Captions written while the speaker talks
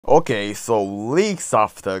Okay, so leaks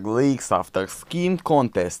after skin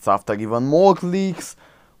contests after even more leaks,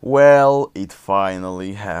 well, it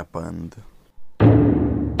finally happened.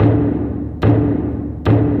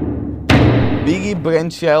 Piggy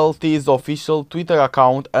Branchialty's official Twitter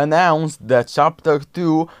account announced that Chapter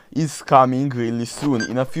 2 is coming really soon,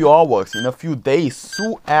 in a few hours, in a few days.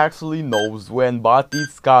 Who actually knows when, but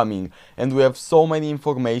it's coming. And we have so many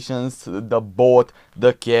informations, the bot,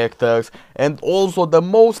 the characters, and also the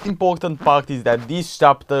most important part is that this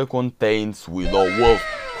chapter contains Willow Wolf.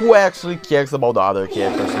 Who cares about the other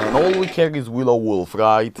characters, man? All we care is Willow Wolf,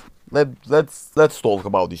 right? Let's talk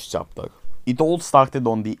about this chapter. It all started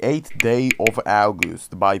on the 8th day of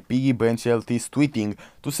August by Piggy Branchialty's tweeting,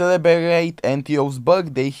 "To celebrate Antio's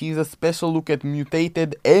birthday, here's a special look at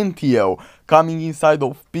mutated Antio coming inside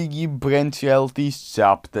of Piggy Branchialty's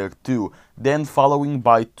chapter 2. Then following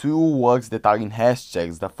by two words that are in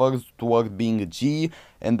hashtags, the first word being G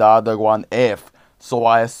and the other one F. So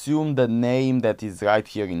I assume the name that is right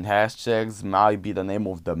here in hashtags might be the name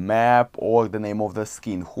of the map or the name of the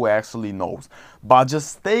skin, who actually knows. But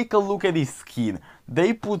just take a look at this skin.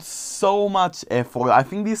 They put so much effort. I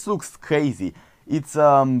think this looks crazy. It's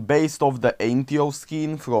based off the Antio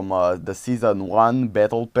skin from the Season 1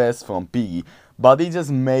 Battle Pass from Piggy. But they just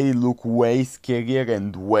made it look way scarier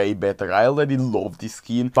and way better. I already love this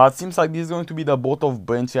skin. But it seems like this is going to be the bot of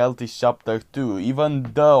Branchialty's chapter 2. Even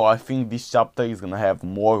though I think this chapter is gonna have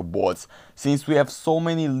more bots. Since we have so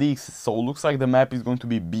many leaks, so it looks like the map is going to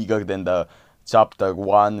be bigger than the chapter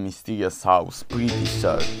 1 mysterious house, pretty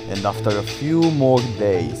sure. And after a few more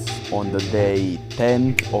days, on the day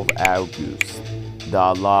 10th of August, the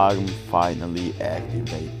alarm finally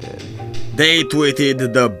activated. They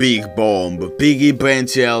tweeted the big bomb. Piggy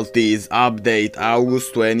Branchialty's update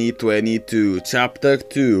August 2022, Chapter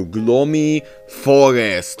 2, Gloomy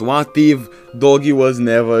Forest. What if Doggy was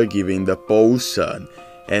never given the potion?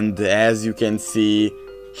 And as you can see,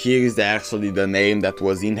 here is actually the name that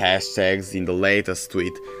was in hashtags in the latest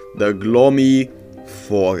tweet. The Gloomy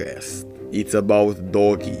Forest. It's about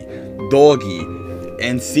Doggy.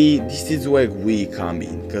 And see, this is where we come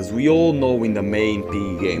in, because we all know in the main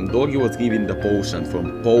Piggy game, Doggy was given the potion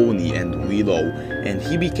from Pony and Willow, and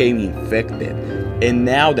he became infected. And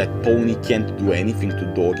now that Pony can't do anything to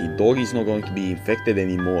Doggy, Doggy is not going to be infected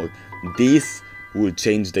anymore. This will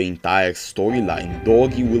change the entire storyline.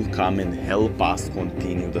 Doggy will come and help us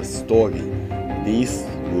continue the story. This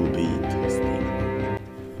will be interesting.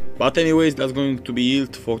 But anyways, that's going to be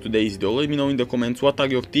it for today's video. Let me know in the comments what are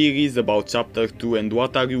your theories about chapter 2 and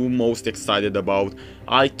what are you most excited about.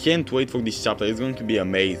 I can't wait for this chapter, it's going to be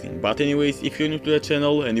amazing. But anyways, if you're new to the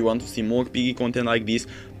channel and you want to see more Piggy content like this,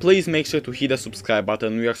 please make sure to hit the subscribe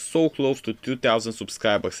button. We are so close to 2,000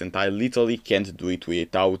 subscribers and I literally can't do it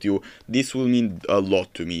without you. This will mean a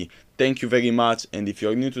lot to me. Thank you very much, and if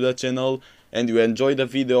you're new to the channel and you enjoyed the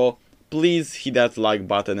video, please hit that like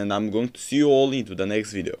button, and I'm going to see you all into the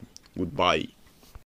next video. Goodbye.